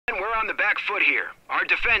the back foot here. Our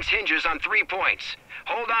defense hinges on 3 points.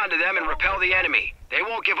 Hold on to them and repel the enemy. They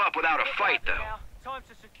won't give up without a fight, though. Time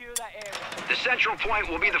to secure that area. The central point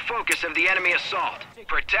will be the focus of the enemy assault.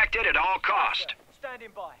 Protect it at all cost. Standing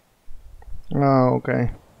by. Oh,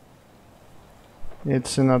 okay.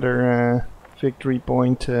 It's another victory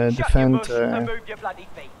point defend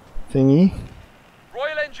thingy.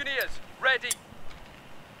 Royal Engineers, ready.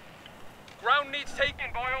 Ground needs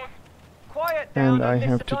taking, boys. Quiet down. And I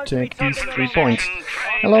have to take these 3 points.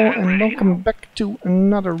 Hello and welcome back to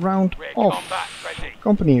another round of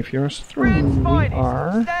Company of Yours 3. We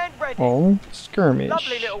are on skirmish.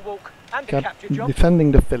 Lovely little walk. And the capture job.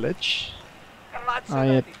 Defending the village. I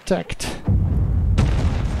attacked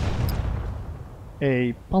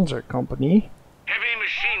a panzer company. Heavy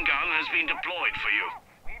machine gun has been deployed for you.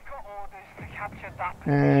 We've got orders to capture that.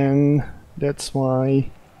 And that's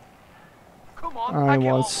why I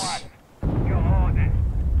was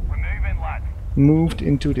moved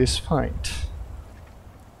into this fight.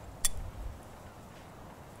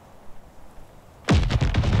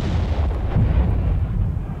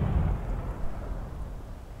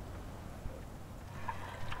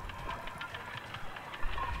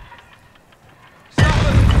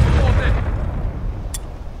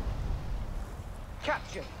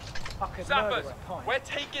 Capture. Sappers, we're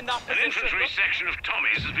taking that position. An infantry section of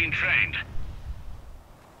Tommies has been trained.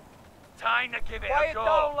 Time to give it Quiet a go.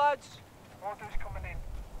 down, lads. Orders coming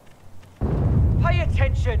in. Pay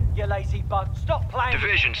attention, you lazy bug. Stop playing.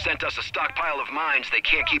 Division sent us a stockpile of mines they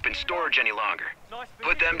can't keep in storage any longer.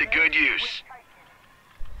 Put them to good use.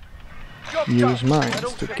 Use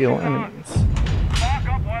mines to kill enemies. Mark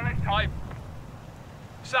up while it's time.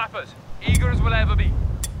 Sappers, eager as we'll ever be.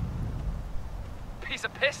 Piece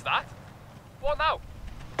of piss, that. What now?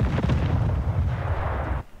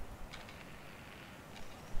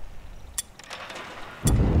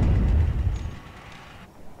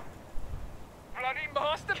 Bloody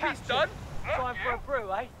masterpiece done. Time for a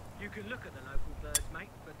brew, eh? You can look at the local birds, mate,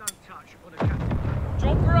 but don't touch on a captain.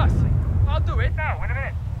 Job for us. I'll do it. Now, in a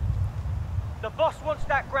minute. The boss wants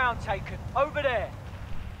that ground taken. Over there.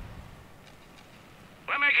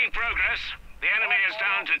 We're making progress. The enemy is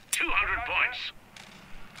down to 200 points.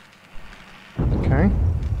 Okay.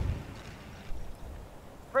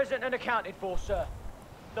 Present and accounted for, sir.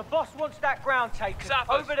 The boss wants that ground taken.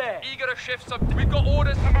 Sappers, over there. eager to shift some. We've got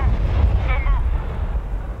orders to move.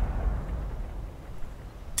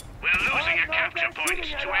 We're losing a capture point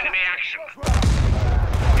to enemy action.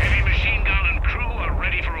 Heavy machine gun and crew are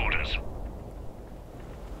ready for orders.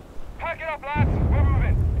 Pack it up, lads. We're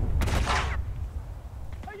moving.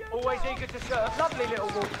 Always eager to serve. Lovely little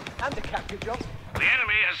walk. And the capture job. The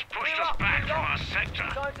enemy has pushed us back from our sector.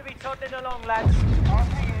 Time to be toddling along, lads.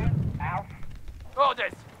 After you. Out.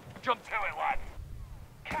 Orders. Jump To it, lads.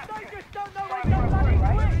 They just don't know where they're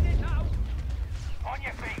bloody doing. On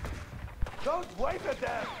your feet. Don't wave at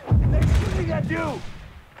them! They're shooting at you!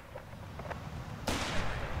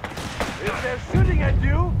 If they're shooting at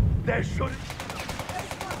you, they're shooting...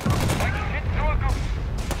 Hit to a group.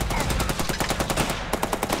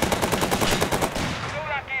 Go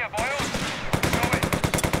back here, boys. Go in.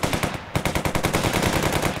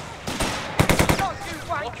 Not you,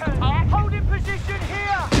 wanker! Hold in position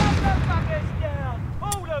here! Shut the fuckers down!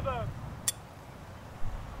 All of them!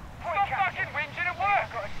 Stop fucking whinging and work.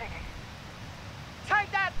 Got a ticket.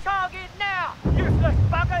 Take that target now! Useless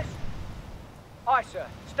buggers! Aye, sir.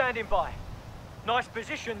 Standing by. Nice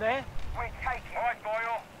position there. We take it. All right,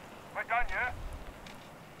 Boyle. We're done, yeah?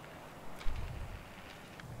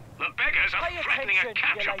 The beggars are Pay threatening attention, a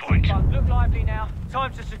capture you lazy point. bug. Look lively now.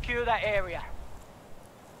 Time to secure that area.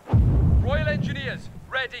 Royal Engineers,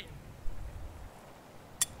 ready.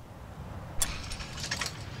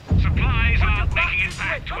 Supplies aren't making it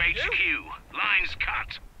back to HQ. Lines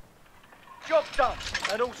cut. Job done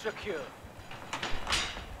and all secure.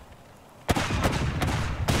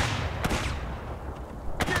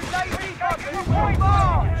 You lazy buggers will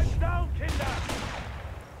march! Hands down, kinder!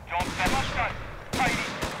 Job done. Tidy.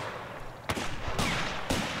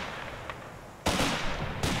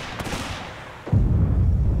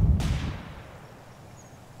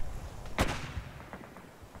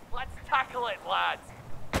 Let's tackle it, lads.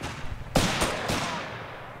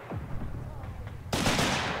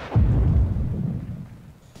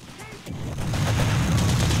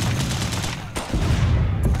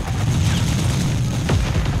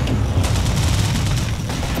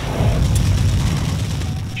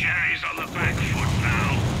 Jerry's on the back foot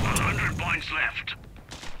now. 100 points left.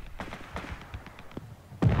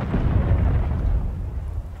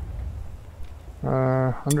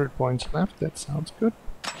 Uh, 100 points left, that sounds good.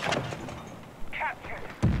 Captured.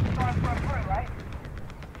 Time for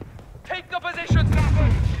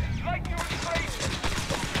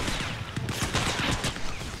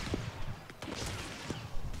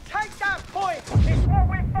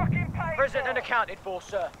accounted for,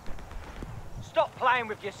 sir. Stop playing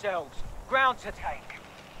with yourselves. Ground to take.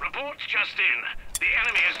 Reports just in. The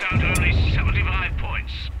enemy is down to only 75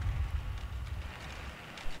 points.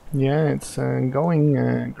 Yeah, it's going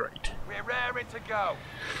great. We're raring to go.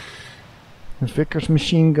 The Vickers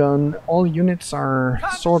machine gun, all units are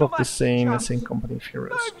sort of the same as in Company of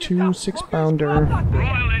Heroes 2 6-pounder.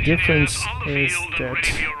 Difference is that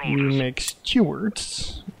you make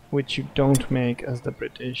stewards, which you don't make as the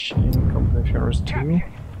British in Company of Heroes 2.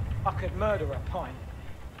 I could murder a pint.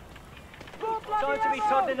 Time to be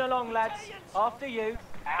toddling along, lads. After you.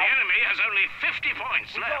 The enemy has only 50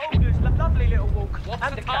 points We've left. got orders, lovely little walk. What's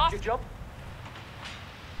And the the capture task? job.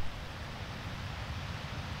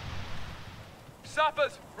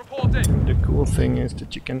 Sappers, reporting. The cool thing is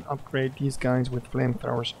that you can upgrade these guys with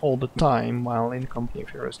flamethrowers all the time, while in Company of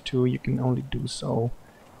Heroes 2 you can only do so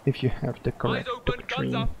if you have the Eyes correct open, guns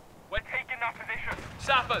doctrine. up. We're taking that position.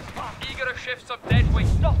 Sappers, eager to shift some dead weight.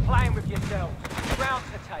 Stop playing with yourselves. Ground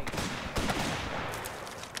to take.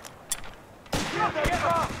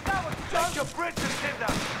 Jump your bridges,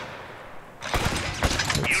 Tinder!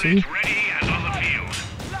 Let's see. Units ready and on the field.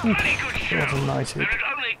 Very good show. That was a nice hit. They're at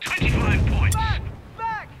only 25 points.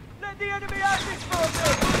 Back! Let the enemy have this for a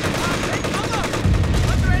bit! Take cover.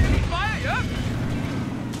 Under enemy fire, yeah?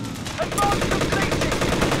 Advance completed!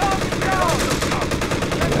 Target down!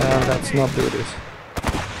 Yeah, let's not do this.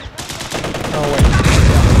 Oh wait.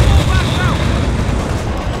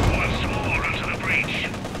 Once more into the breach.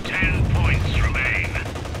 10 points remain.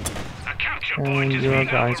 A capture point And is your being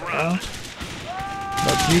guys overrun. out.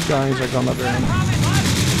 But you guys are gonna burn.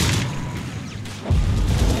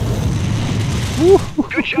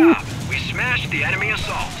 Good job. We smashed the enemy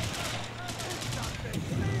assault.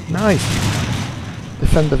 Nice.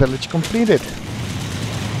 Defend the village completed.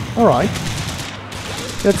 Alright.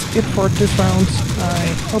 That's it for this round. I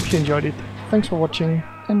hope you enjoyed it. Thanks for watching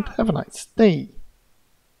and have a nice day.